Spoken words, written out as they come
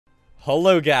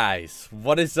Hello guys,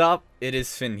 what is up? It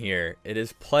is Finn here. It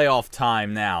is playoff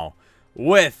time now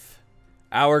with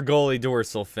our goalie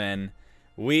Dorsal Finn.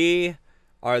 We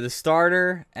are the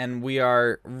starter and we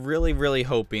are really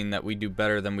hoping that we do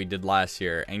better than we did last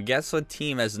year. And guess what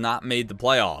team has not made the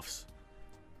playoffs?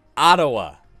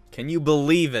 Ottawa. Can you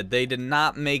believe it? They did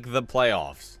not make the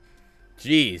playoffs.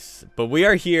 Jeez. But we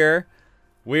are here.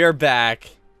 We are back.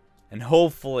 And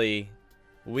hopefully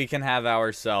we can have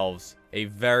ourselves a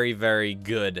very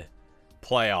good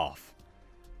playoff.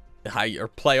 Or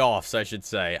playoffs, I should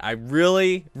say. I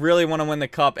really want to win the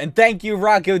cup. And thank you,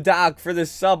 Rocco Doc, for the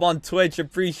sub on Twitch.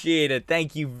 Appreciate it.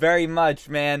 Thank you very much,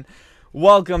 man.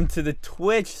 Welcome to the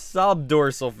Twitch sub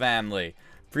Dorsal family.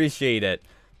 Appreciate it.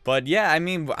 But yeah, I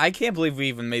mean, I can't believe we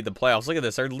even made the playoffs. Look at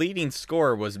this. Our leading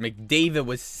scorer was McDavid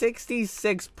with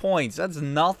 66 points. That's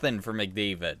nothing for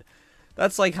McDavid.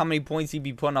 That's like how many points he'd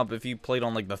be putting up if he played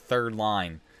on like the third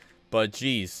line. But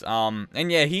geez, and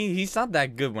yeah, he's not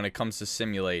that good when it comes to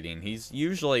simulating. He's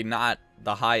usually not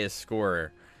the highest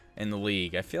scorer in the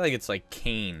league. I feel like it's like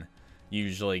Kane,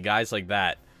 usually, guys like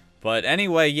that. But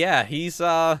anyway, yeah, he's,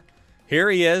 here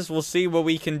he is. We'll see what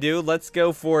we can do. Let's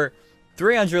go for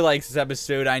 300 likes this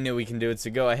episode. I knew we can do it,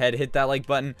 so go ahead, hit that like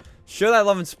button. Show that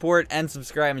love and support, and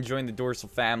subscribe and join the Dorsal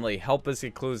family. Help us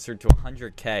get closer to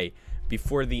 100K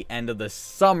before the end of the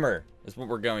summer. Is what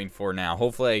we're going for now.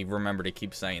 Hopefully I remember to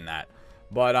keep saying that.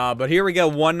 But here we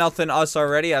go. 1-0 us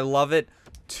already. I love it.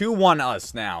 2-1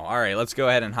 us now. Alright, let's go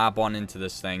ahead and hop on into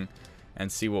this thing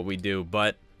and see what we do.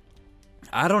 But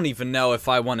I don't even know if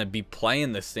I want to be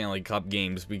playing the Stanley Cup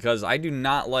games because I do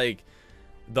not like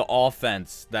the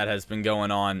offense that has been going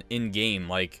on in-game.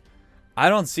 Like, I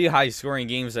don't see high-scoring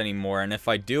games anymore, and if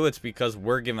I do, it's because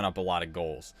we're giving up a lot of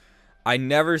goals. I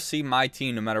never see my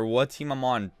team, no matter what team I'm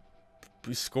on,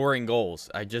 scoring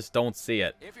goals. I just don't see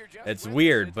it. It's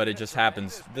weird, but it just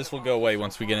happens. This will go away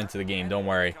once we get into the game. Don't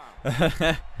worry.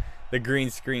 The green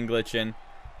screen glitching.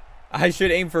 I should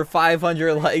aim for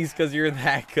 500 likes because you're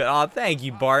that good. Oh, thank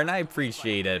you, Barton. I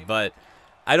appreciate it, but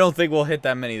I don't think we'll hit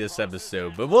that many this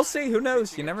episode. But we'll see. Who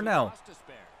knows? You never know.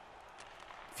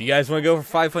 If you guys want to go for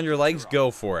 500 likes, go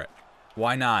for it.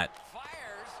 Why not?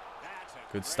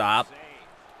 Good stop.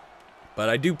 But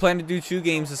I do plan to do 2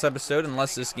 games this episode,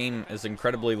 unless this game is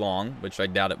incredibly long, which I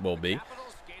doubt it will be.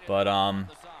 But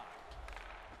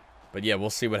yeah, we'll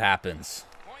see what happens.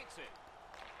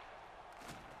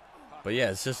 But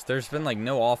yeah, it's just, there's been like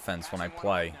no offense when I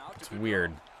play. It's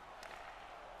weird.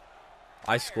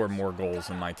 I score more goals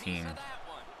than my team.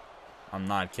 I'm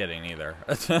not kidding either.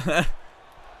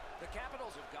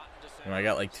 When I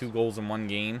got like 2 goals in one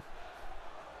game.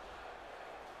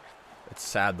 It's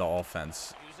sad, the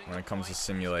offense, when it comes to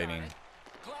simulating.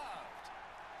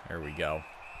 There we go.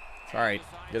 Alright,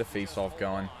 get a face-off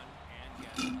going.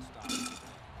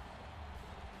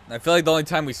 I feel like the only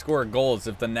time we score a goal is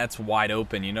if the net's wide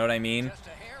open, you know what I mean?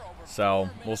 So,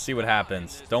 we'll see what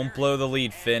happens. Don't blow the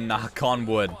lead, Finn. Knock on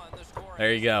wood.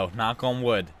 There you go. Knock on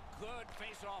wood.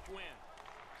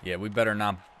 Yeah, we better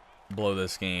not blow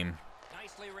this game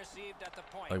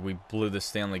like we blew the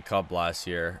Stanley Cup last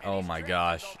year. Oh my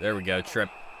gosh. There we go. Trip.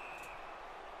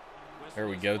 There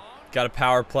we go. Got a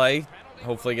power play.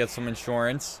 Hopefully get some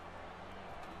insurance.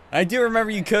 I do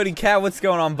remember you, Cody Cat. What's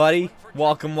going on, buddy?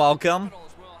 Welcome, welcome.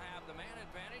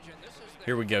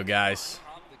 Here we go, guys.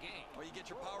 Well, you get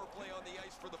your power play on the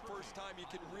ice for the first time, you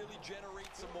can really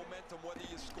generate some momentum whether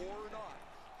you score or not.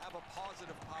 Have a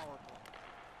positive power play.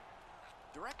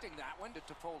 Directing that one to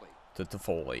Toffoli. To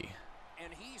Toffoli.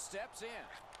 And he steps in.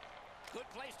 Good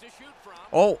place to shoot from.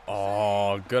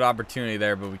 Oh, good opportunity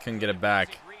there, but we couldn't get it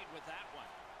back.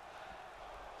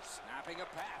 Snapping a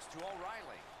pass to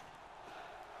O'Reilly.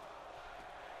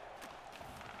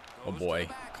 Oh boy.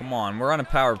 Come on, we're on a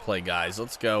power play, guys.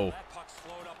 Let's go.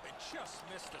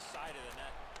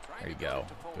 There you go.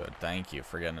 Good. Thank you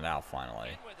for getting it out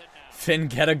finally. Finn,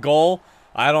 get a goal?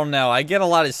 I don't know. I get a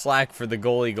lot of slack for the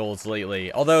goalie goals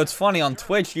lately. Although it's funny, on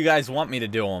Twitch, you guys want me to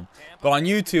do them. But on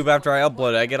YouTube, after I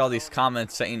upload it, I get all these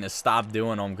comments saying to stop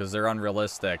doing them because they're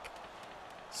unrealistic.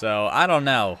 So, I don't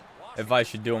know if I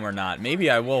should do them or not. Maybe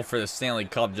I will for the Stanley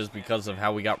Cup just because of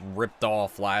how we got ripped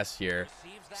off last year.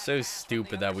 So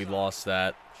stupid that we lost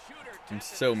that. I'm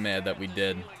so mad that we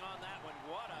did.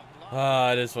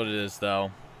 It is what it is,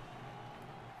 though.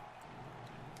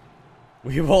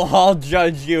 We will all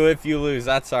judge you if you lose.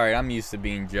 That's alright. I'm used to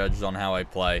being judged on how I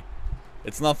play.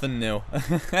 It's nothing new.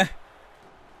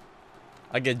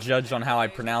 I get judged on how I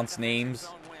pronounce names.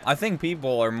 I think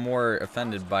people are more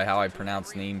offended by how I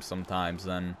pronounce names sometimes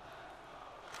than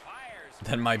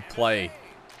my play.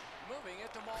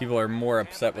 People are more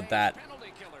upset with that.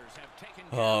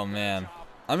 Oh, man.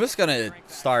 I'm just gonna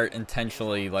start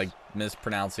intentionally like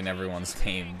mispronouncing everyone's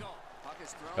name.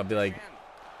 I'll be like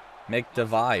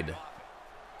McDivide.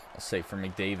 I'll say for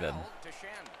McDavid.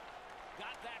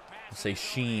 I'll say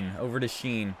Sheen. Over to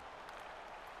Sheen.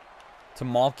 To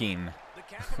Malkin.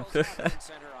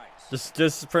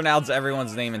 just pronounce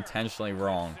everyone's name intentionally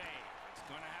wrong.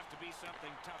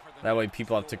 That way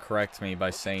people have to correct me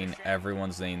by saying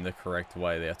everyone's name the correct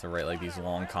way. They have to write like these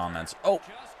long comments. Oh,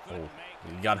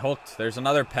 you got hooked. There's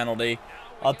another penalty.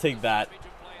 I'll take that.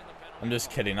 I'm just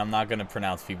kidding. I'm not going to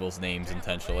pronounce people's names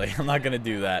intentionally. I'm not going to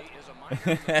do that.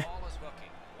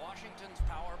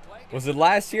 Was it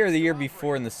last year or the year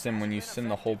before in the sim when you simmed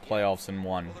the whole playoffs in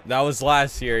one? That was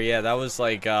last year. Yeah, that was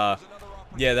like yeah,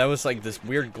 that was like this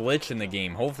weird glitch in the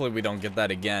game. Hopefully we don't get that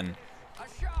again.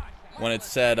 When it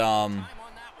said I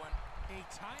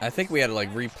think we had to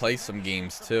like replay some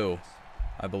games too,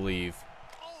 I believe.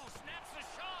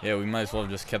 Yeah, we might as well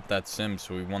have just kept that sim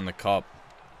so we won the cup.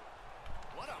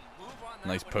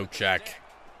 Nice poke check.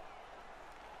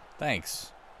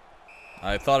 Thanks.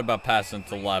 I thought about passing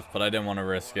to left, but I didn't want to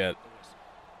risk it.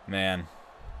 Man.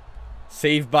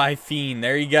 Saved by Fiend.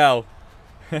 There you go.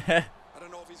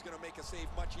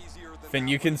 Finn,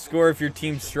 you can score if your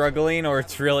team's struggling or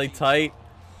it's really tight.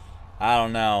 I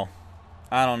don't know.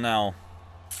 I don't know.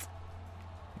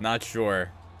 Not sure.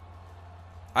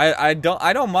 I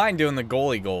don't mind doing the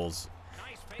goalie goals.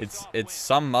 It's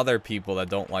some other people that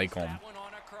don't like them.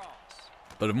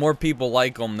 But if more people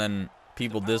like them than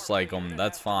people dislike them,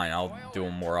 that's fine. I'll do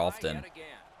them more often.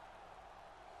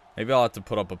 Maybe I'll have to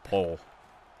put up a poll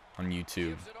on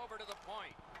YouTube.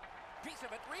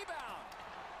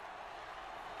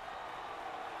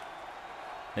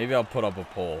 Maybe I'll put up a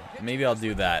poll. Maybe I'll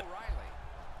do that.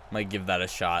 Might give that a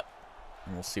shot.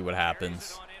 And we'll see what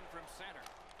happens.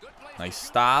 Nice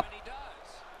stop.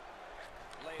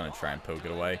 I'm gonna try and poke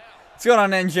it away. What's going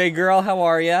on, NJ girl? How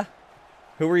are ya?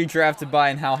 Who were you drafted by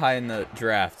and how high in the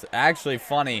draft? Actually,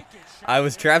 funny. I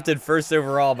was drafted first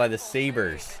overall by the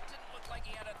Sabres.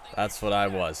 That's what I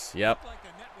was. Yep.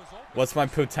 What's my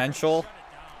potential?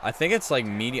 I think it's like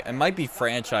medium. It might be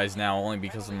franchise now only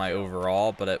because of my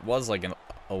overall, but it was like an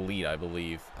elite, I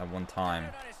believe, at one time.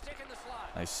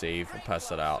 Nice save. We'll pass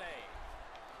that out.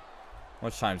 How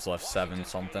much time's left? 7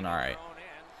 something. All right.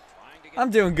 I'm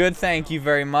doing good. Thank you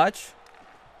very much.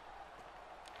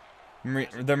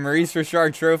 The Maurice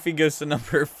Richard Trophy goes to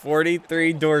number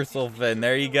 43, Dorsal Finn.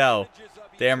 There you go.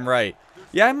 Damn right.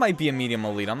 Yeah, I might be a medium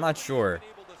elite. I'm not sure.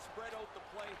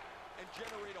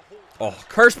 Oh,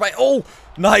 cursed by... Oh,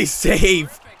 nice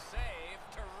save.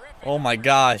 Oh, my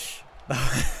gosh.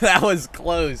 That was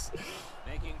close.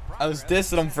 I was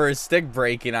dissing him for his stick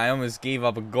breaking. I almost gave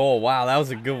up a goal. Wow, that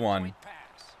was a good one.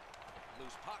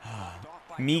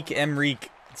 Meek Emrick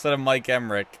instead of Mike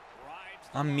Emrick.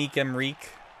 I'm Meek Emrick.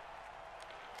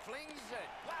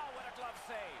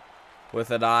 With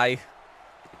an eye.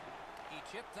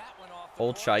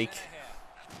 Old Chike.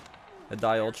 A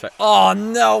die old Chike. Oh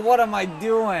no, what am I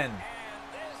doing?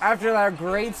 After that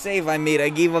great save I made, I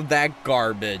gave up that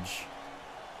garbage.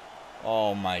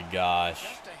 Oh my gosh.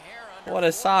 What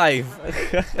a save.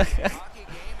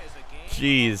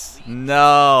 Jeez.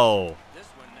 No.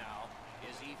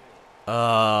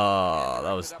 Oh,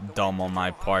 that was dumb on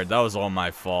my part. That was all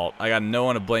my fault. I got no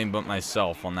one to blame but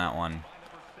myself on that one.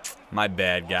 My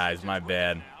bad, guys. My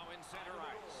bad.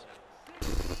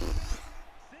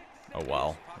 Oh,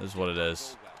 well. This is what it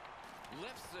is.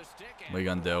 What are you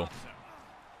gonna do?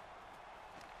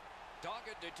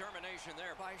 Dogged determination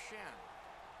there by Shen.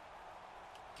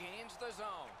 Gains the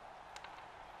zone.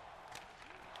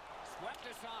 Swept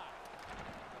aside.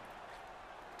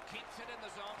 Keeps it in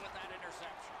the zone with that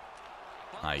interception.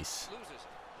 Nice. Loses it.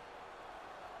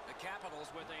 The Capitals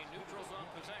with a neutral zone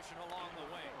possession along the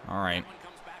way. All right.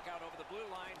 Comes back out over the blue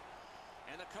line,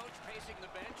 and the coach pacing the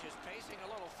bench is pacing a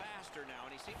little faster now,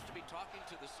 and he seems to be talking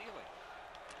to the ceiling.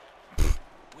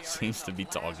 Seems to be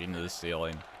talking to the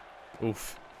ceiling.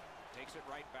 Oof. Takes it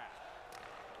right back.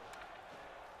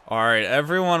 All right,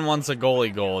 everyone wants a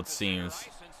goalie goal, it seems.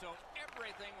 And so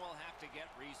everything will have to get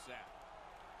reset.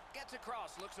 Gets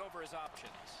across, looks over his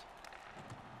options.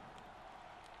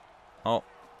 Oh,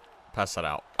 pass that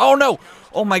out. Oh, no.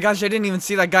 Oh, my gosh, I didn't even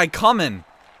see that guy coming.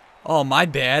 Oh, my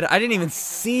bad. I didn't even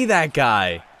see that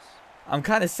guy. I'm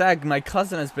kind of sad. My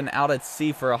cousin has been out at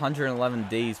sea for 111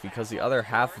 days because the other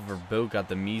half of her boat got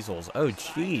the measles. Oh,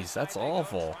 jeez, that's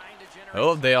awful. I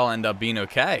hope they all end up being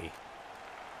okay.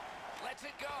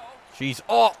 Jeez.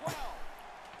 Oh,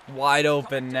 wide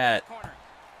open net.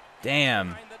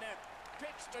 Damn.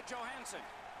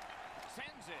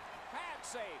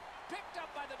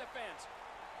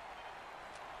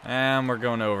 And we're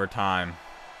going to overtime.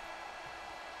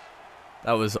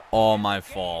 That was all my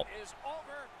fault.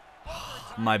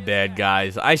 My bad,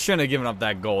 guys. I shouldn't have given up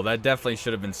that goal. That definitely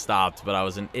should have been stopped, but I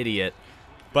was an idiot.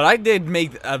 But I did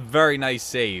make a very nice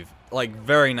save. Like,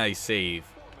 very nice save.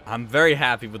 I'm very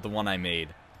happy with the one I made.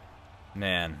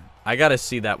 Man, I gotta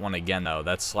see that one again, though.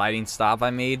 That sliding stop I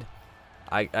made,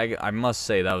 I must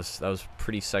say that was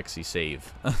pretty sexy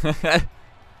save.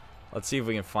 Let's see if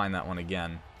we can find that one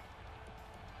again.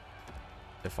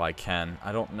 If I can.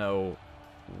 I don't know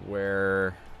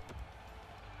where...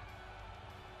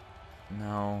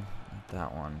 No, not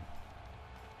that one.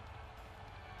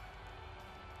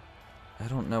 I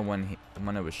don't know when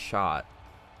it was shot.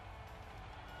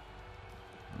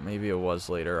 Maybe it was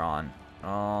later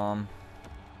on.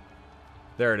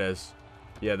 There it is.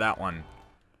 Yeah, that one.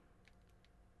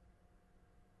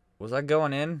 Was that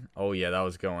going in? Oh yeah, that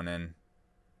was going in.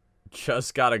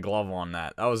 Just got a glove on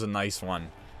that. That was a nice one.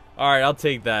 Alright, I'll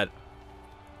take that.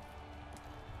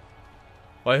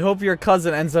 Well, I hope your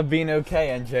cousin ends up being okay,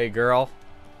 NJ girl.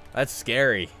 That's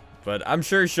scary. But I'm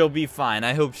sure she'll be fine.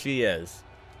 I hope she is.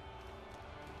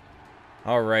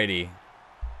 Alrighty.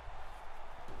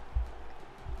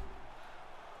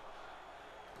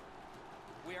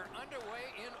 We are underway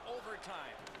in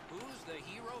overtime. Who's the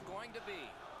hero going to be?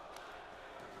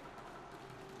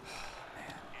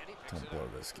 Don't blow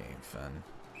this game, Finn.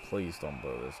 Please don't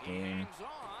blow this game.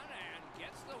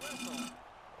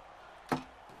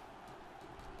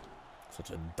 Such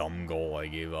a dumb goal I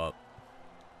gave up.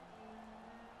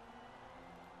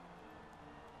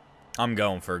 I'm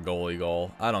going for a goalie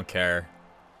goal. I don't care.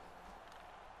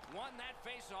 Won that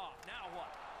face off. Now what?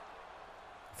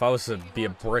 If I was to be a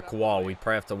brick wall, we'd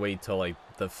probably have to wait till like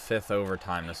the 5th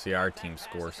overtime to see our team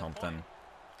score something.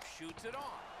 Shoots it on.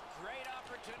 Great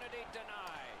opportunity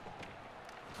denied.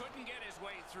 Couldn't get his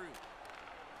way through.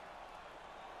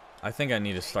 I think I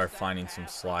need to start finding some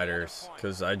sliders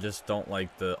because I just don't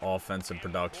like the offensive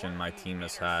production my team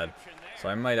has had. So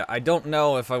I don't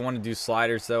know if I want to do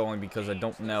sliders though, only because I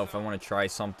don't know if I want to try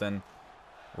something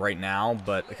right now.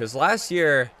 But because last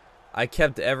year I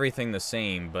kept everything the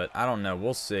same, but I don't know.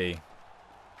 We'll see.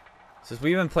 Since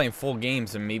we've been playing full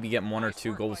games and maybe getting 1 or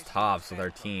 2 goals tops with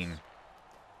our team.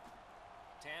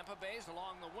 Tampa Bay's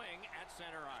along the wing at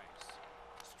center ice.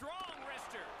 Strong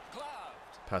wrister,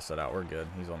 gloved. Pass that out. We're good.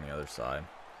 He's on the other side.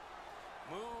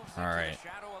 Moves all right. the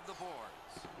shadow of the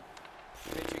boards.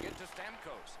 Pitching it to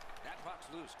Stamkos. That puck's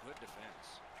loose. Good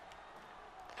defense.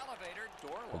 Elevator,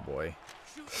 Dorsal. Oh boy.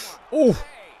 Oh!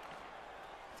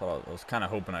 Thought I was kind of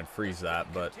hoping I'd freeze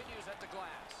that, but Continues at the glass.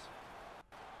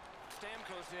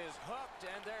 Stamkos is hooked,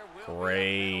 and there will be a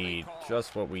great. penalty call.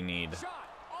 Just what we need. Shot.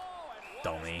 Oh, and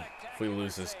what a Dummy. If we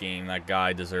lose this spectacular game, save. that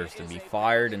guy deserves to Is be a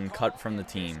fired penalty and call. cut from the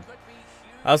team. This could be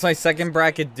huge. How's my second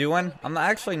bracket doing? I'm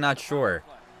actually not sure.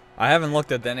 I haven't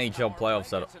looked at the NHL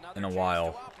playoffs in a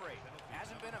while.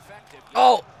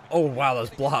 Oh! Oh, wow, that was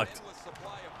blocked.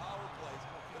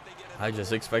 I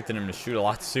just expected him to shoot a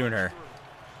lot sooner.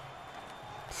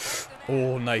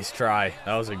 Oh, nice try.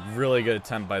 That was a really good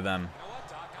attempt by them. You know what,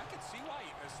 Doc? I can see why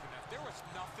he missed it. If there was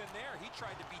nothing there, he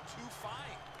tried to be too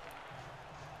fine.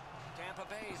 Tampa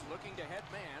Bay's looking to head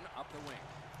man up the wing.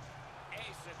 A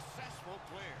successful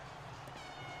clear.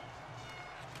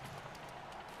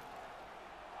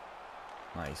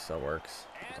 Nice, that works.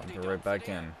 Dump it right back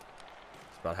in.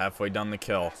 It's about halfway done the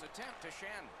kill. Pass attempt to Shen.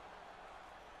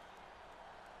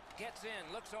 Gets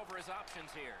in, looks over his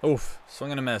options here. Oof,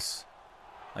 swing and a miss.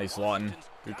 Nice, Lawton.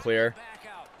 Good clear. Back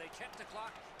out. They check the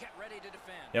clock, get ready to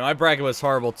defend. Yeah, my bracket was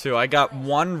horrible too. I got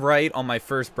one right on my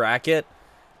first bracket,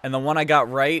 and the one I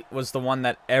got right was the one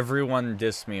that everyone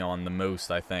dissed me on the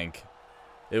most, I think.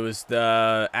 It was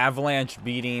the Avalanche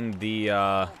beating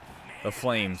the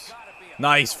Flames.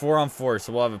 Nice, 4-on-4,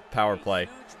 so we'll have a power play.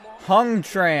 Hung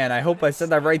Tran, I hope I said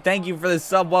that right. Thank you for the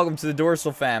sub. Welcome to the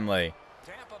Dorsal family.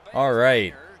 All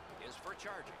right. Is for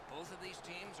charging. Both of these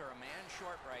teams are a man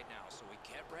short right now, so we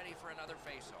get ready for another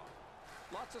face-off.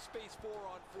 Lots of space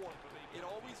 4-on-4. It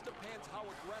always depends how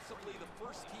aggressively the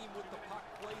first team with the puck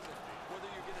plays it. Whether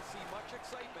you're going to see much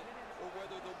excitement or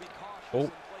whether they'll be cautious and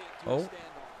play it to a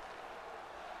standoff.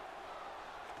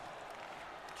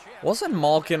 Wasn't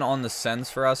Malkin on the sends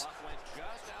for us? Puck went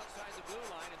just outside the blue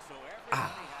line, and so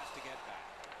everybody has to get back.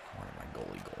 Wanted my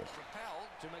goalie goal. Propelled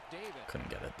to McDavid. Couldn't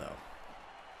get it though.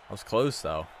 I was close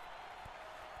though.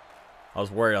 I was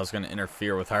worried I was going to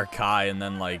interfere with our guy and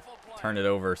then like turn it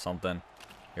over or something.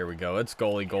 Here we go. It's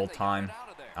goalie goal time.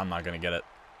 I'm not going to get it.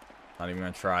 Not even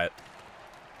going to try it.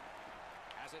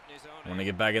 I'm going to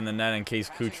get back in the net in case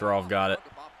Kucherov got it.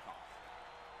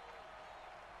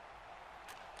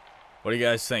 What do you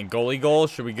guys think? Goalie goal?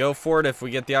 Should we go for it if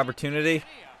we get the opportunity?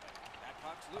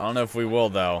 I don't know if we will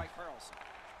though.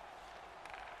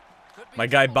 My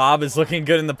guy Bob is looking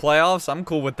good in the playoffs. I'm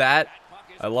cool with that.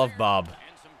 I love Bob.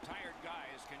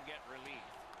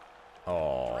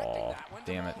 Oh,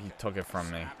 damn it. He took it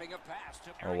from me.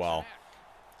 Oh, well.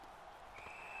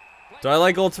 Do I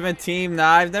like Ultimate Team? Nah,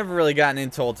 I've never really gotten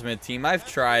into Ultimate Team. I've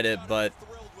tried it, but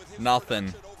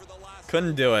nothing.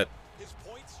 Couldn't do it.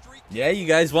 Yeah, you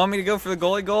guys want me to go for the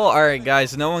goalie goal? Alright,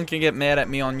 guys. No one can get mad at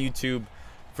me on YouTube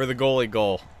for the goalie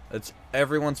goal. It's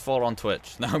everyone's fault on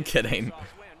Twitch. No, I'm kidding.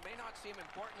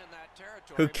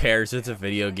 Who cares? It's a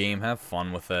video game. Have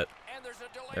fun with it.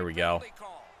 There we go.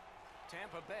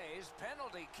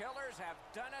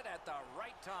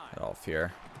 Get off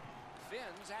here.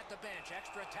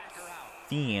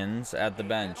 Fiends at the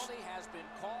bench.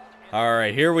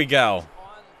 Alright, here we go.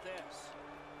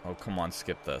 Oh, come on,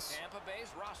 skip this.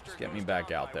 Just get me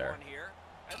back out there.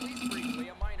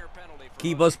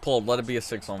 Keep us pulled. Let it be a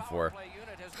 6-on-4.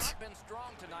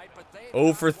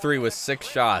 0 for 3 with 6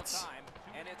 shots.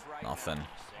 Nothing.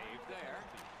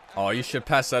 Oh, you should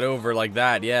pass that over like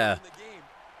that, yeah.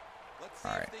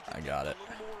 Alright, I got it.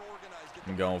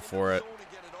 I'm going for it.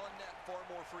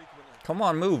 Come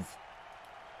on, move.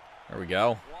 There we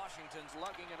go.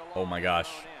 Oh my gosh.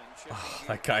 Oh,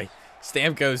 that guy,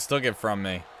 Stamkos, took it from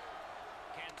me.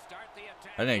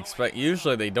 I didn't expect,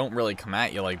 usually they don't really come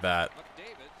at you like that.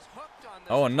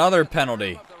 Oh, another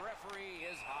penalty.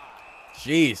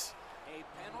 Jeez.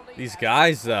 These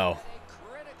guys, though.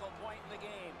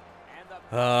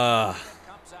 At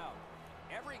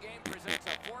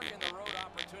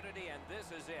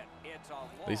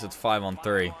least it's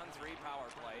 5-on-3.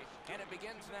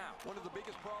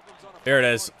 Here it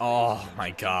is. Oh my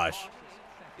gosh.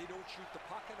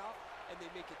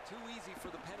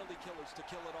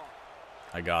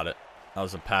 I got it. That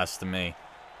was a pass to me.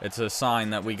 It's a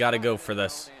sign that we got to go for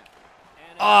this.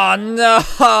 Oh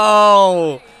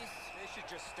no!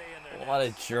 What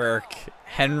a jerk.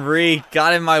 Henry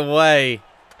got in my way.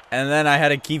 And then I had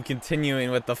to keep continuing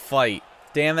with the fight.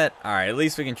 Damn it. Alright, at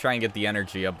least we can try and get the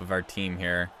energy up of our team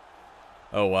here.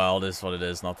 Oh well, it is what it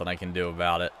is. Nothing I can do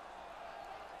about it.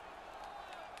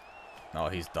 Oh,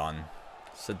 he's done.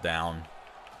 Sit down.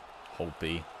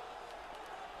 Holtby.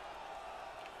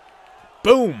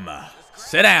 Boom!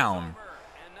 Sit down.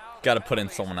 Got to put in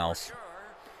someone else.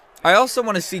 I also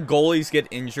want to see goalies get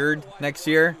injured next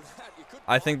year.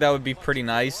 I think that would be pretty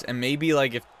nice. And maybe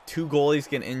like if 2 goalies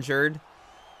get injured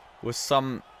with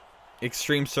some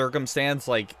extreme circumstance,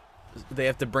 like they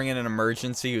have to bring in an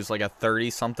emergency who's like a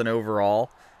 30-something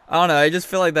overall. I don't know. I just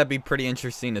feel like that'd be pretty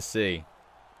interesting to see.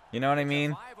 You know what I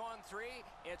mean?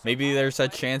 Maybe there's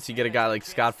that chance you get a guy like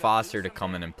Scott Foster to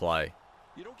come in and play.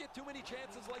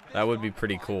 That would be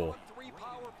pretty cool.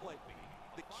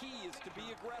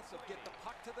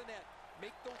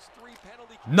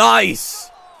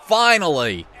 Nice!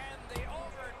 Finally!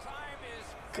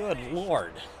 Good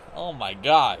lord. Oh my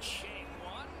gosh.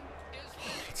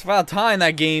 It's about time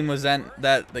that game was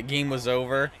the game was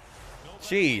over.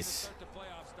 Jeez.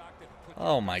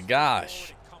 Oh my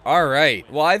gosh. All right.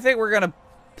 Well, I think we're gonna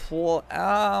pull.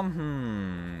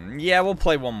 Yeah, we'll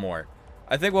play one more.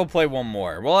 I think we'll play one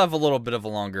more. We'll have a little bit of a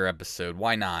longer episode.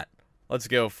 Why not? Let's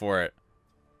go for it.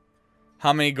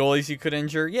 How many goalies you could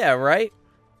injure? Yeah, right?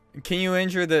 Can you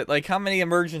injure the, like, how many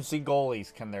emergency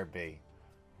goalies can there be?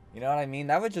 You know what I mean?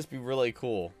 That would just be really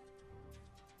cool.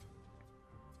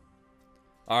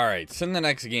 Alright, so in the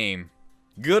next game.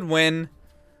 Good win.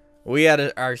 We had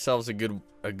ourselves a good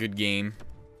game.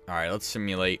 Alright, let's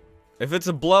simulate. If it's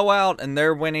a blowout and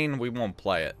they're winning, we won't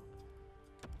play it.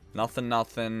 Nothing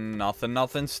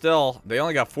still. They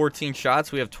only got 14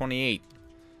 shots. We have 28.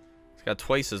 It's got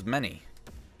twice as many.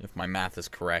 If my math is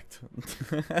correct.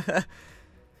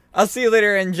 I'll see you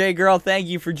later, NJ girl. Thank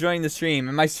you for joining the stream.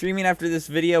 Am I streaming after this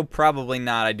video? Probably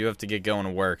not. I do have to get going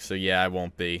to work. So yeah, I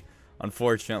won't be.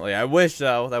 Unfortunately. I wish,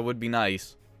 though. That would be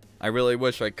nice. I really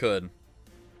wish I could.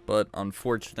 But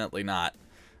unfortunately not.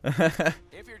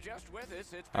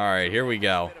 Alright, here we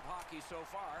go.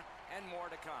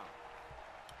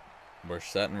 We're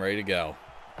set and ready to go.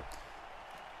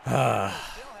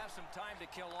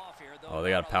 Oh, they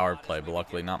got a power play, but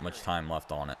luckily not much time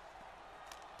left on it.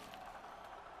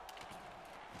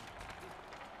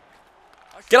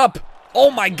 Get up! Oh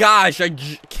my gosh, I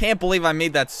can't believe I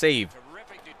made that save.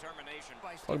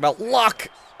 Talk about luck!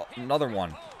 Oh, another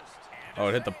one. Oh,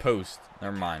 it hit the post.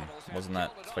 Never mind. Wasn't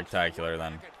that spectacular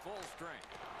then.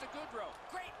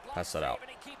 Pass that out.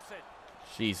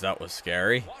 Jeez, that was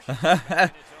scary.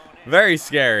 Very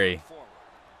scary.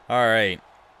 Alright.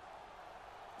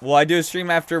 Will I do a stream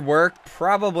after work?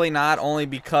 Probably not, only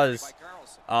because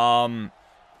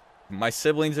my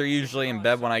siblings are usually in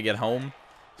bed when I get home.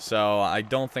 So I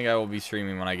don't think I will be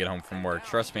streaming when I get home from work.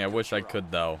 Trust me, I wish I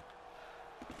could though.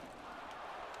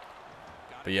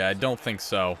 But yeah, I don't think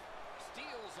so.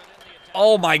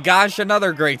 Oh my gosh,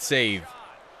 another great save.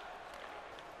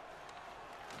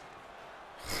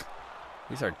 At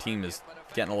least our team is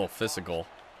getting a little physical.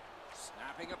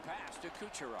 Snapping a pass to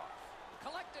Kucherov.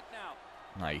 Collect it now.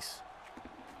 Nice.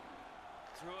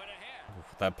 Threw it ahead.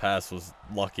 Oof, that pass was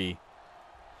lucky.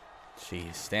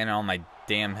 Jeez, standing on my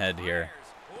damn head here.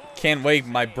 Can't wake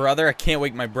my brother. I can't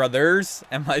wake my brothers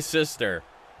and my sister.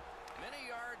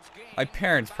 My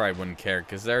parents probably wouldn't care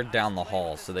because they're down the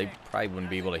hall, so they probably wouldn't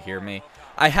be able to hear me.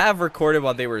 I have recorded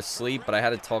while they were asleep, but I had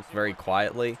to talk very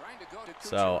quietly.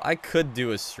 So I could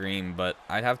do a stream, but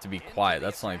I'd have to be quiet.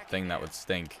 That's the only thing that would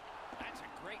stink.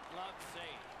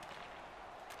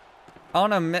 I don't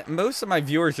know, most of my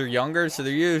viewers are younger, so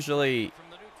they're usually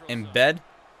in bed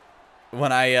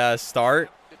when I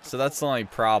start. So that's the only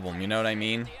problem, you know what I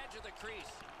mean?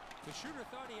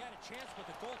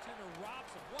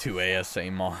 To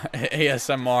ASMR.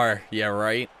 ASMR, yeah,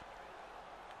 right?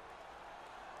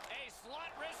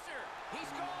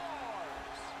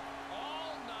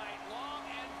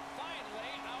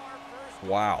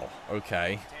 Wow,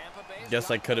 okay. Guess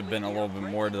I could have been a little bit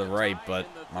more to the right, but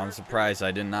I'm surprised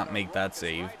I did not make that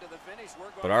save.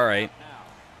 But alright.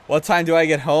 What time do I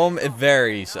get home? It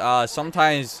varies.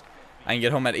 Sometimes I can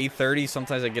get home at 8:30,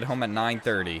 sometimes I get home at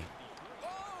 9:30.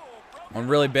 On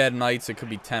really bad nights, it could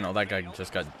be 10. Oh, that guy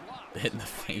just got hit in the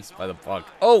face by the puck.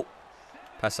 Oh!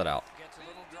 Pass it out.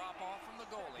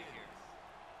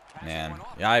 Man.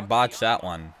 Yeah, I botched that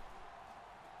one.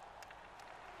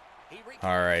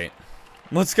 Alright.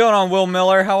 What's going on, Will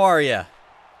Miller? How are you?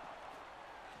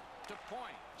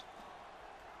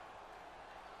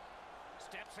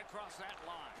 Steps across that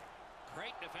line.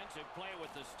 Great defensive play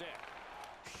with the stick.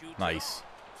 Nice.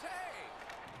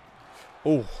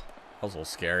 Oh, that was a little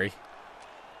scary.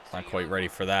 Not quite ready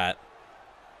for that.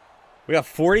 We got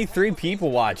 43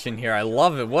 people watching here. I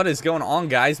love it. What is going on,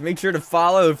 guys? Make sure to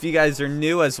follow if you guys are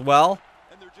new as well.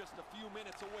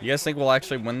 You guys think we'll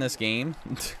actually win this game?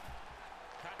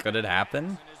 Could it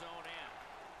happen?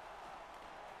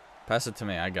 Pass it to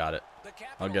me. I got it.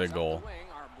 I'll get a goal.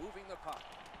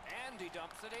 And he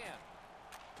dumps it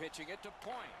in. Pitching it to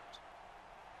point.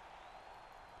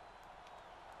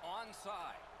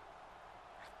 Onside.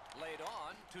 Laid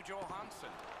on to Johansson.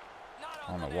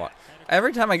 I don't know what.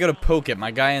 Every time I go to poke it,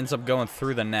 my guy ends up going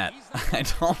through the net. I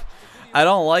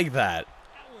don't like that.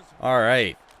 All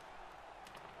right.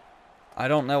 I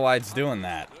don't know why it's doing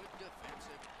that.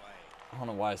 I don't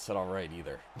know why I said all right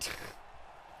either.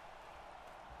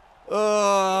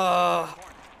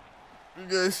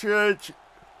 Good stretch.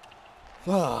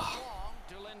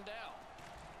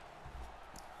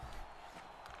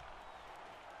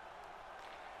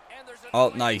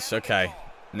 Oh, nice. Okay.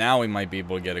 Now we might be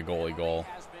able to get a goalie goal.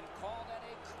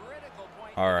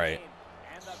 All right.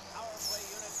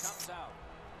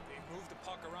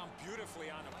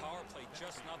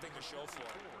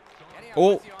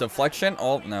 Oh, deflection.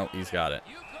 Oh, no, he's got it.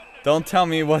 Don't tell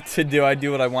me what to do. I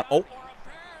do what I want. Oh,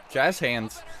 jazz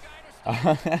hands.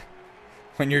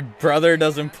 When your brother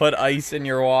doesn't put ice in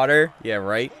your water. Yeah,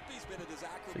 right.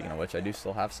 Speaking of which, I do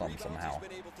still have some somehow.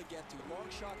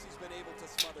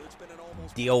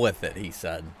 Deal with it, he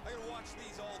said.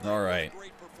 All right.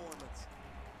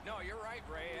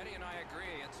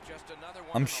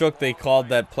 I'm shook they called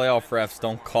that playoff refs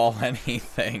don't call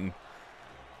anything.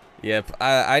 Yep,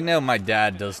 I know my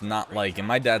dad does not like it.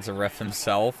 My dad's a ref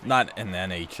himself, not in the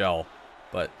NHL.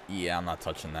 But, yeah, I'm not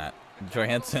touching that.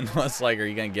 Johansson was like, are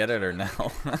you going to get it or no?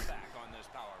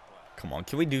 Come on,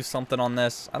 can we do something on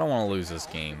this? I don't want to lose this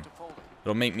game.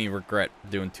 It'll make me regret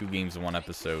doing 2 games in 1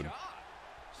 episode.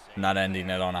 Not ending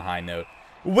it on a high note.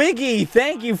 Wiggy,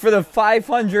 thank you for the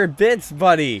 500 bits,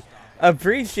 buddy.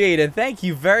 Appreciate it. Thank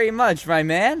you very much, my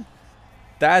man.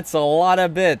 That's a lot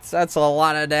of bits. That's a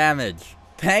lot of damage.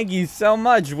 Thank you so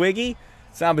much, Wiggy.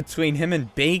 Sound between him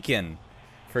and Bacon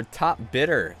for top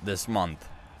bidder this month.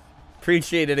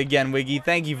 Appreciate it again, Wiggy.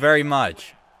 Thank you very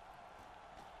much.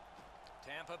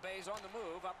 Tampa Bay's on the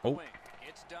move up the wing.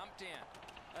 It's dumped in.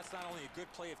 That's not only a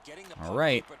good play of getting the all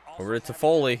right, over to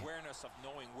Foley. Awareness of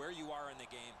knowing where you are in the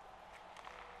game.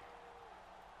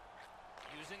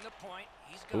 Using the point,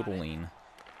 he's got Doline.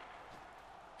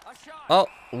 a shot. Oh,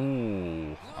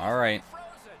 ooh. All right.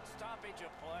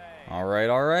 All right,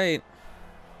 all right.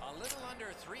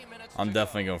 I'm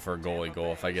definitely going for a goalie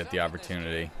goal if I get the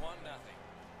opportunity.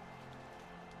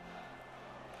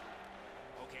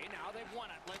 Okay, now they've won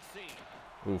it. Let's see.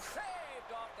 Oof.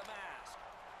 Saved off the mask.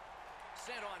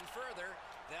 Sent on further,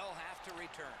 they'll have to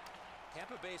return.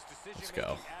 Tampa Bay's decision Let's go.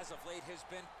 making as of late has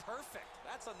been perfect.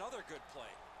 That's another good play.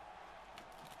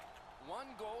 One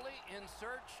goalie in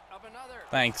search of another.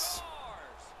 Thanks. Scores.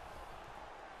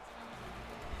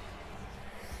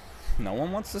 No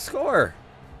one wants to score.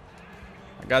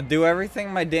 I gotta do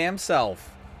everything my damn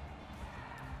self.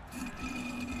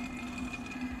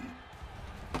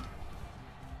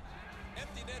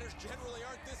 Empty netters generally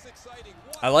aren't this exciting.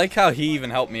 I like how he even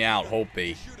helped me out,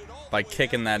 Holtby, by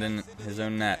kicking that in his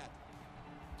own net.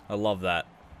 I love that.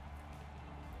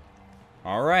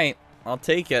 All right, I'll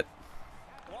take it.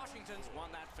 Washington's won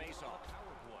that faceoff.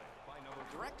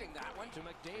 Directing that one to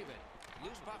McDavid.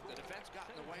 Loose puck, the defense got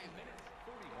in the way.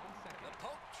 The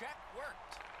poke check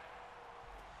worked.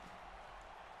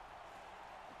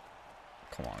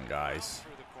 Come on, guys.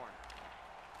 Through the corner.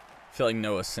 I feel like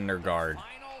Noah Syndergaard.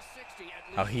 Final 60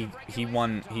 at How least he the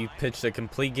won. regulation He time. pitched a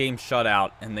complete game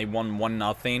shutout, and they won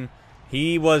 1-0.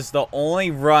 He was the only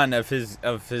run of his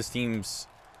team's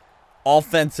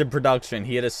offensive production.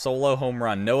 He had a solo home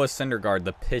run. Noah Syndergaard,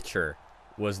 the pitcher,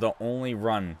 was the only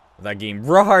run of that game.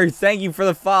 Roar, thank you for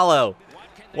the follow.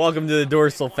 Welcome to the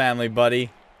Dorsal family,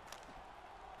 buddy.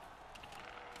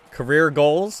 Career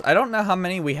goals? I don't know how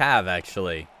many we have,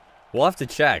 actually. We'll have to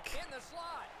check. In the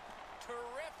slot.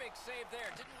 Terrific save there.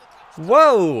 Didn't look like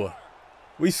Whoa!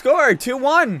 We scored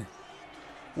 2-1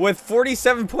 with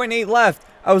 47.8 left.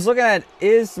 I was looking at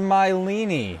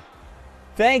Ismailini.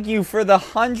 Thank you for the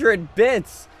 100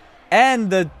 bits and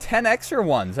the 10 extra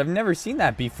ones. I've never seen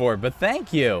that before, but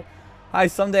thank you. Hi,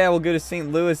 someday I will go to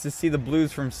St. Louis to see the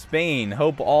Blues from Spain.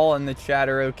 Hope all in the chat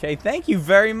are okay. Thank you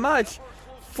very much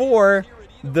for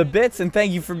the bits, and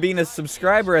thank you for being a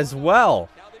subscriber as well.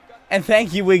 And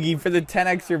thank you, Wiggy, for the 10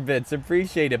 extra bits.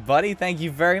 Appreciate it, buddy. Thank you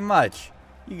very much.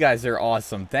 You guys are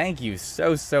awesome. Thank you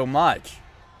so, so much.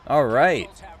 All right.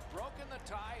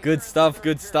 Good stuff,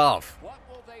 good stuff. What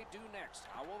will they do next?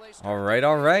 How will they start All right, to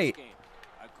all play right. this game?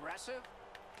 Aggressive,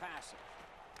 passive.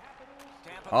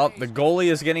 Tampa Oh, Bay's the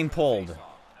goalie is getting for pulled.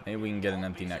 faceoff. Maybe we can get an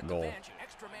empty net goal. Bench,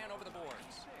 extra man over the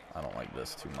boards. I don't like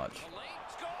this too much. The lane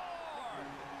score.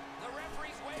 The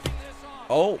referee's waving this off.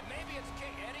 Oh. Maybe it's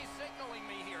kick. Eddie's signaling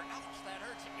me here. Ouch, that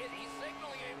hurts. He's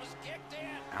signaling it was kicked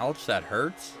in. Ouch, that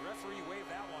hurts. The referee waved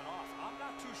that one off. I'm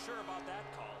not too sure about that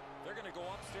call. They're going to go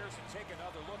upstairs and take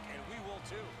another look, and we will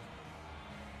too.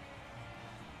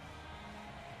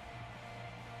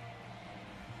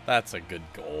 That's a good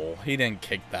goal. He didn't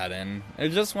kick that in. It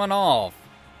just went off.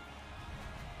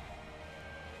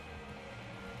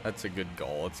 That's a good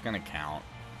goal. It's going to count.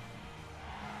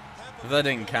 If that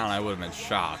didn't count, I would have been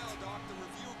shocked.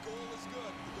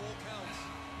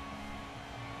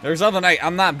 There's nothing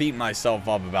I'm not beating myself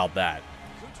up about that.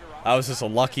 That was just a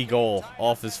lucky goal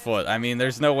off his foot. I mean,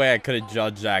 there's no way I could have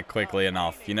judged that quickly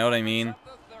enough. You know what I mean?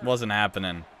 It wasn't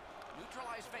happening.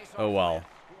 Neutralized faceoff. Oh well. In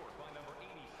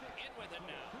with it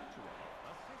now.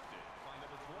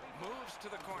 Moves to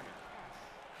the corner.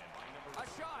 A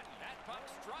shot. That puck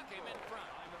struck him in front.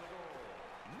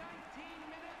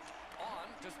 On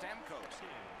to Stamkos.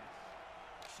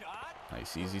 Shot.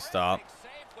 Nice, easy stop. Big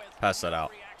save with Pass that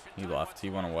out. reaction He time. left. He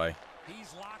went away.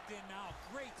 He's locked in now.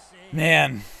 Great save.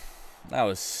 Man, that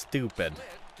was stupid. Slid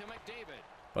to McDavid.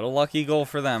 But a lucky goal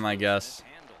for them, I guess.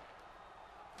 Handle.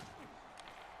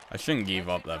 I shouldn't give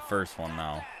up that first one,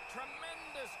 though.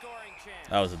 Tremendous scoring chance.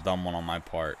 That was a dumb one on my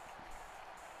part.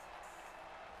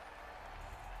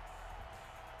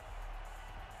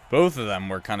 Both of them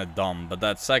were kind of dumb, but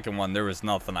that second one, there was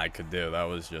nothing I could do. That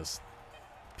was just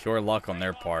pure luck on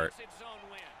their part. Offensive zone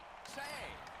win. Save.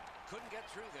 Couldn't get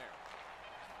through there.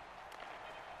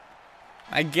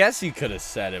 I guess you could have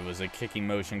said it was a kicking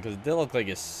motion because it did look like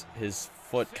his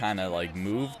foot kind of like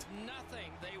moved.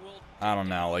 Nothing. They will I don't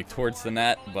know, like towards the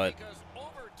net, but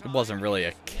it wasn't really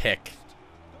a kick.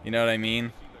 You know what I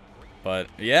mean? But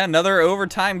yeah, another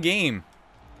overtime game.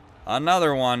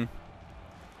 Another one.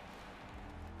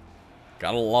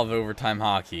 Gotta love overtime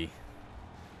hockey.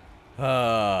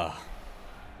 Oh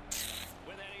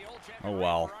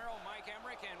well.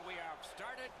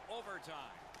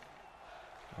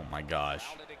 Oh my gosh.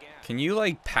 Can you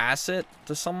like pass it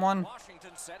to someone?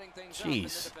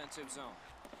 Jeez.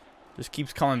 Just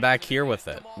keeps coming back here with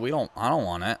it. I don't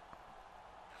want it.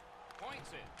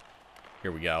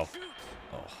 Here we go.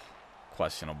 Oh,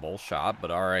 questionable shot,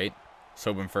 but all right. Just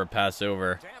hoping for a pass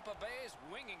over. Tampa Bay's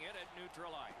winging it at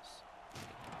neutral ice.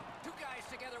 Two guys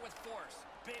together with force.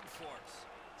 Big force.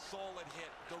 Solid hit.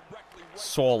 Directly right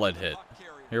Solid to the hit. puck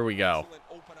carrier. Here we go. Excellent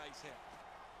open ice hit.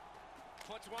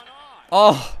 Puts one on.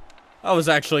 Oh, that was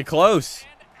actually close. And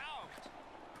out.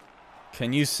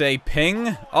 Can you say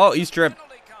ping? Oh, he's tripped.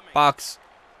 Penalty coming. Box.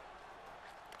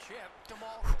 Chip to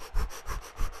Malkin.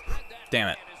 Read that Damn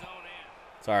it.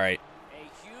 It's all right. A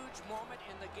huge moment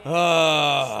in the game.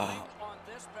 On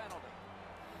this penalty.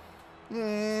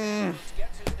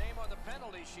 Gets his name on the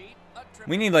penalty sheet.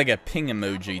 We need like a ping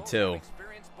emoji too.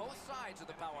 Both sides of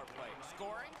the power play,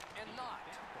 scoring and not.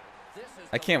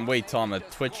 I can't wait till I'm a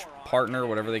Twitch partner,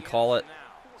 whatever they call it.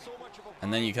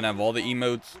 And then you can have all the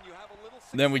emotes.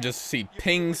 Then we just see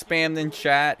ping spammed in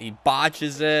chat. He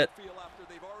botches it.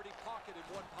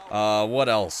 What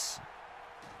else?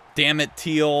 Damn it,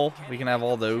 Teal. We can have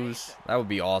all those. That would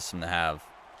be awesome to have.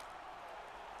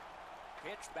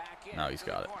 No, he's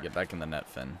got it. Get back in the net,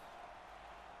 Finn.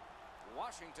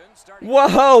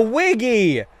 Whoa,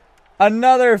 Wiggy!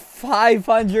 Another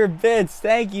 500 bits.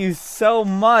 Thank you so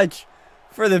much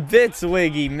for the bits,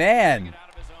 Wiggy. Man,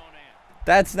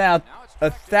 that's now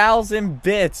 1,000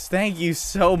 bits. Thank you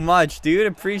so much, dude.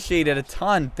 Appreciate it a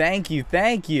ton. Thank you.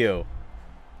 Thank you.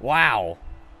 Wow.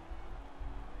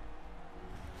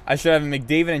 I should have a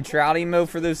McDavid and Trout emote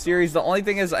for those series. The only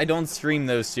thing is I don't stream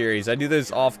those series. I do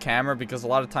those off camera because a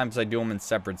lot of times I do them in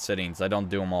separate sittings. I don't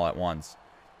do them all at once.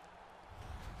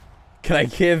 Can I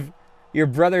give your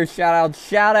brother a shout out?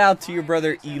 Shout out to your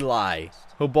brother Eli.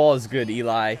 Hope ball is good,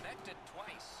 Eli.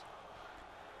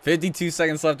 52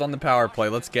 seconds left on the power play.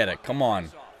 Let's get it. Come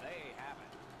on.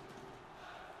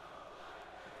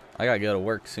 I gotta go to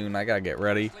work soon. I gotta get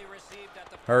ready.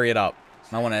 Hurry it up.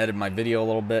 I want to edit my video a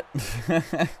little bit.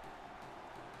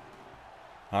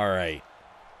 Alright.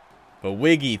 But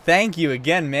Wiggy, thank you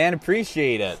again, man.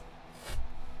 Appreciate it.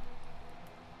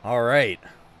 Alright.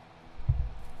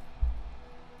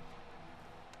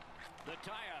 The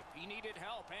tie-up, he needed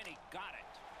help, and he got it.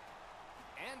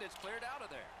 And it's cleared out of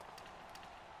there.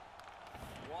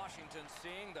 Washington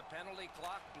seeing the penalty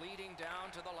clock bleeding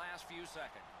down to the last few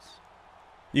seconds.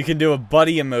 You can do a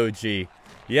buddy emoji.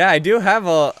 Yeah, I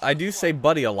do say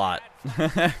buddy a lot.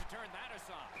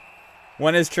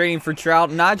 When is trading for Trout?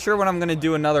 Not sure when I'm going to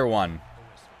do another one.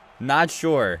 Not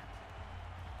sure.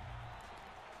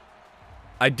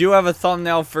 I do have a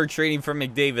thumbnail for trading for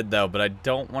McDavid though, but I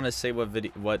don't want to say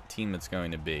what team it's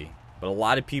going to be. But a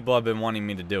lot of people have been wanting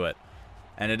me to do it.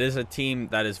 And it is a team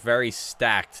that is very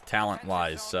stacked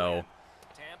talent-wise, so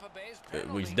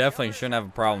we definitely shouldn't have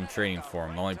a problem trading for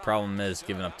him. The only problem is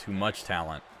giving up too much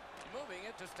talent.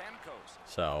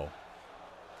 So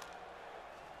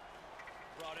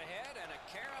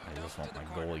I just want my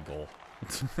goalie goal.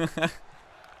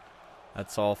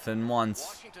 That's all Finn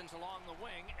wants.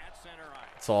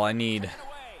 That's all I need.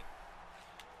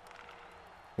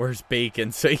 Where's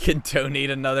Bacon so he can donate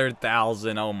another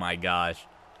 1,000? Oh my gosh.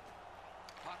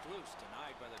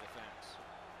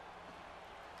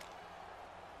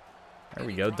 There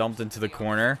we go, dumped into the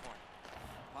corner.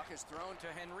 Puck is thrown to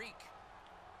Henrique.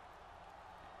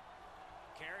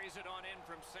 Carries it on in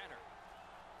from center.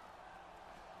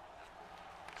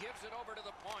 Gives it over to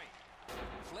the point.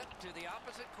 Flip to the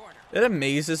opposite corner. It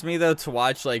amazes me though to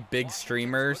watch like big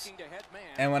streamers,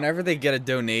 and whenever they get a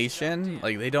donation,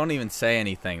 like they don't even say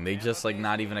anything. They just like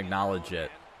not even acknowledge it.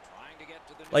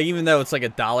 Like even though it's like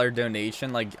 $1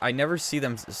 donation, like I never see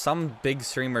them. Some big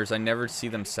streamers, I never see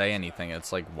them say anything.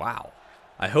 It's like, wow.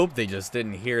 I hope they just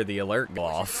didn't hear the alert go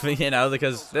off, you know,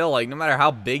 because still, like, no matter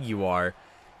how big you are,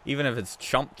 even if it's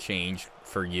chump change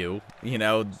for you, you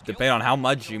know, depending on how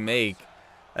much you make,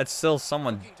 that's still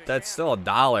someone, that's still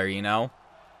 $1, you know,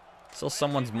 still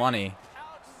someone's money.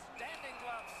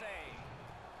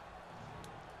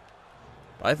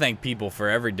 I thank people for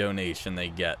every donation they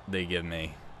give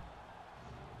me.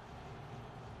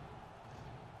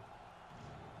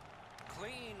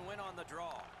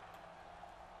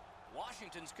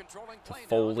 To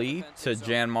Foley, to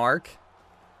Janmark.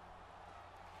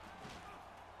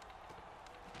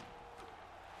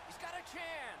 He's got a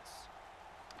chance.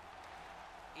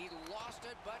 He lost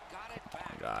it but got it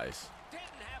back. Guys. Didn't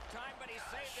have time, but he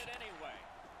saved it anyway.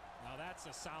 Now that's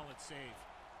a solid save.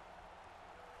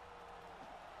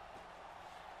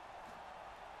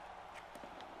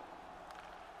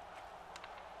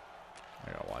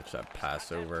 I gotta watch that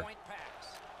pass over.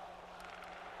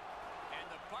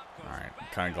 Alright, I'm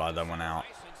kind of glad that went out.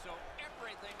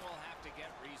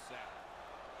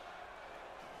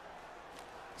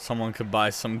 Someone could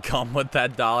buy some gum with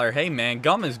that $1. Hey man,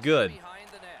 gum is good.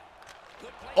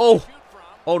 Oh!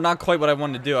 Oh, not quite what I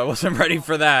wanted to do. I wasn't ready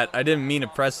for that. I didn't mean to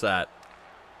press that.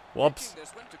 Whoops.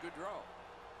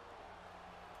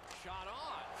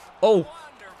 Oh!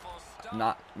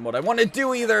 Not what I wanted to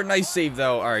do either. Nice save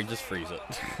though. Alright, just freeze it.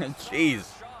 Jeez.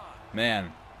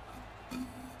 Man.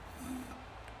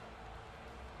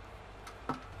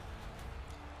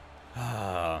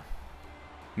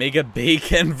 Make a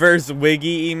Bacon versus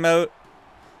Wiggy emote.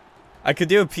 I could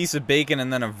do a piece of bacon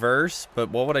and then a verse, but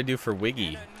what would I do for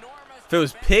Wiggy? If it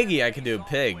was Piggy, I could do a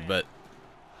pig, but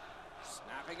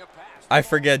I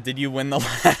forget, did you win the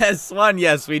last one?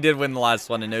 Yes, we did win the last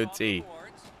one in OT.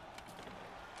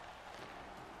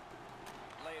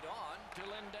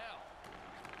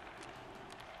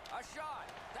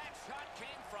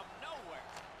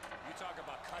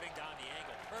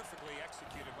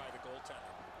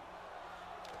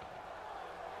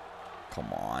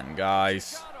 Come on,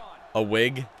 guys. A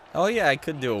wig? Oh, yeah, I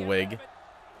could do a wig.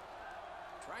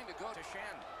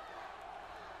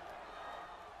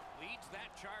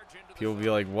 People will be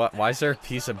like, what? Why is there a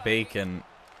piece of bacon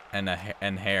and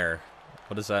hair?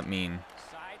 What does that mean?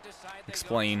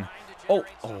 Explain. Oh,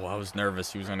 I was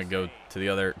nervous. He was going to go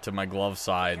to my glove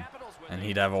side, and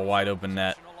he'd have a wide open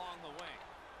net.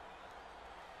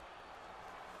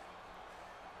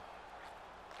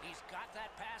 He's got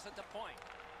that pass at the point.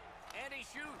 And he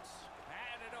shoots.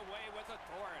 Batted away with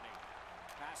authority.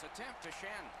 Pass attempt to Shen.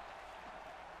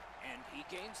 And he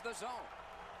gains the zone.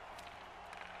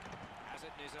 Has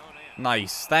it in his own end.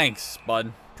 Nice. Thanks,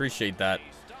 bud. Appreciate that.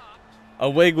 A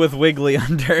wig with wiggly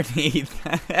underneath.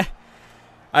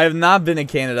 I have not been to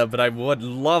Canada, but I would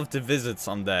love to visit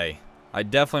someday. I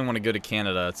definitely want to go to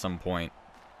Canada at some point.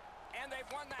 And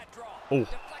they've won that draw. Oh.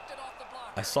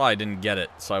 I saw I didn't get it,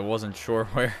 so I wasn't sure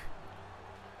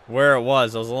where it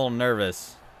was. I was a little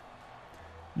nervous.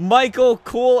 Michael,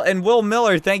 Cool, and Will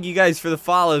Miller, thank you guys for the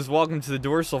follows. Welcome to the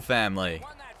Dorsal family.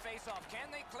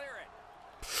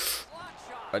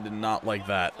 I did not like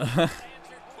that.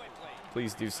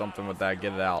 Please do something with that.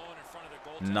 Get it out.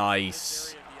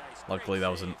 Nice. Luckily, that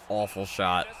was an awful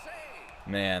shot.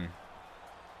 Man.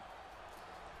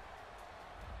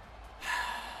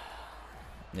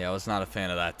 Yeah, I was not a fan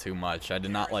of that too much. I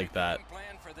did not like that.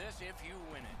 If you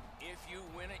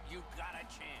win it, you got a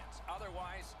chance.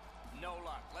 Otherwise, no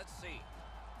luck. Let's see.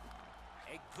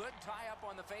 A good tie-up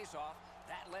on the face-off.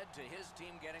 That led to his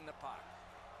team getting the puck.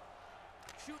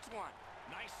 Shoots one.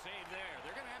 Nice save there.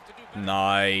 They're going to have to do better.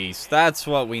 Nice. That's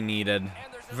what we needed.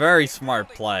 Very smart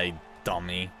play,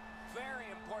 dummy. Very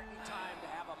important time to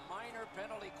have a minor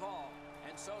penalty call.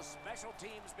 And so special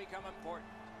teams become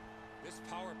important. This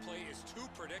power play is too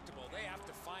predictable. They have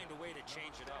to find a way to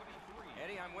change it up.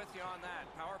 Eddie, I'm with you on that.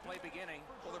 Power play beginning.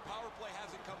 Well, their power play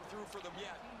hasn't come through for them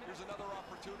yet. Here's another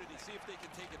opportunity. See if they can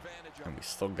take advantage of it. And we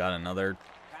still got another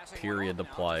period to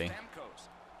play.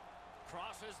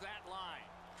 Crosses that line.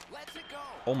 Lets it go.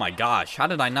 Oh my gosh, how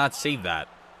did I not save that?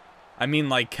 I mean,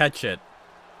 like, catch it.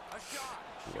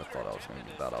 Ooh, I thought I was going to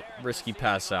give that up. Risky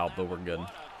pass out, but we're good.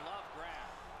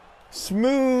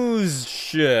 Smooth.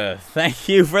 Thank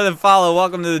you for the follow.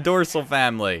 Welcome to the Dorsal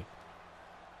family.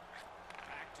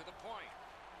 Back to the point.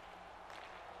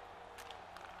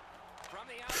 From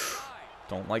the outside.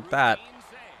 Don't like that.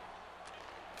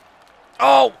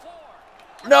 Oh!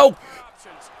 No!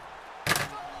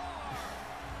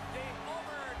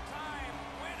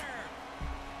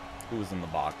 Who was in the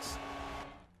box?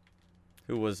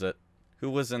 Who was it? Who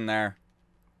was in there?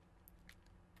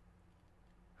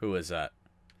 Who is that?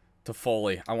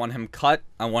 Toffoli. I want him cut.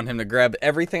 I want him to grab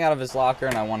everything out of his locker,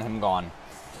 and I want him gone.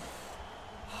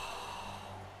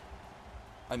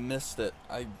 I missed it.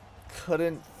 I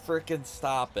couldn't freaking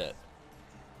stop it.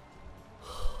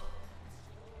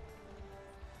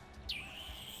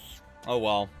 Oh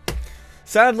well.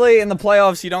 Sadly, in the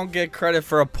playoffs, you don't get credit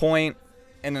for a point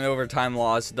in an overtime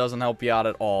loss. It doesn't help you out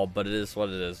at all, but it is what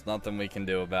it is. Nothing we can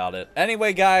do about it.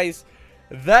 Anyway, guys,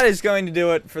 that is going to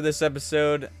do it for this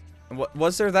episode.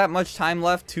 Was there that much time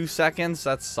left? 2 seconds?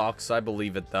 That sucks. I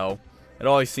believe it, though. It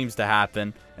always seems to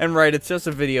happen. And right, it's just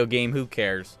a video game. Who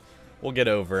cares? We'll get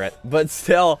over it. But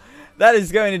still, that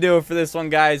is going to do it for this one,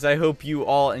 guys. I hope you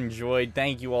all enjoyed.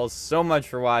 Thank you all so much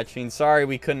for watching. Sorry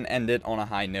we couldn't end it on a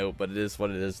high note, but it is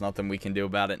what it is. Nothing we can do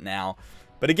about it now.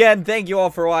 But again, thank you all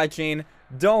for watching.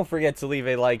 Don't forget to leave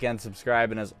a like and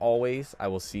subscribe. And as always, I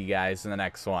will see you guys in the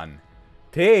next one.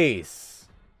 Peace.